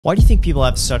Why do you think people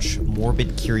have such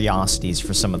morbid curiosities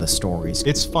for some of the stories?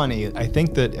 It's funny. I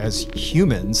think that as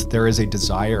humans, there is a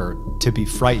desire to be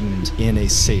frightened in a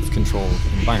safe, controlled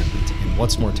environment. And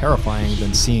what's more terrifying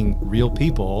than seeing real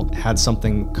people had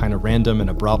something kind of random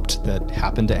and abrupt that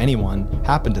happened to anyone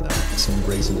happen to them? Someone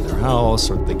breaks into their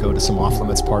house, or they go to some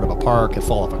off-limits part of a park and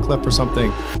fall off a cliff or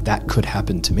something. That could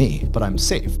happen to me, but I'm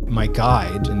safe. My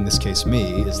guide, in this case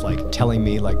me, is like telling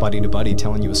me, like buddy to buddy,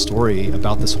 telling you a story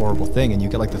about this horrible thing, and you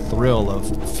get like the thrill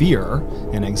of fear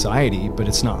and anxiety, but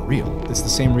it's not real. It's the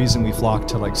same reason we flock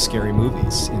to like scary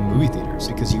movies in movie theaters,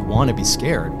 because you want to be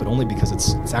scared, but only because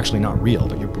it's actually not real.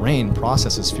 But your brain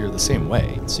processes fear the same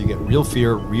way. So you get real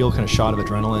fear, real kind of shot of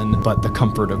adrenaline, but the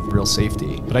comfort of real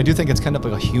safety. But I do think it's kind of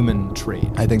like a human trait.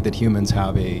 I think that humans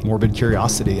have a morbid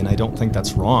curiosity, and I don't think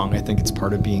that's wrong. I think it's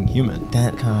part of being human.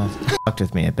 That kind of fucked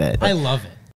with me a bit. I love it.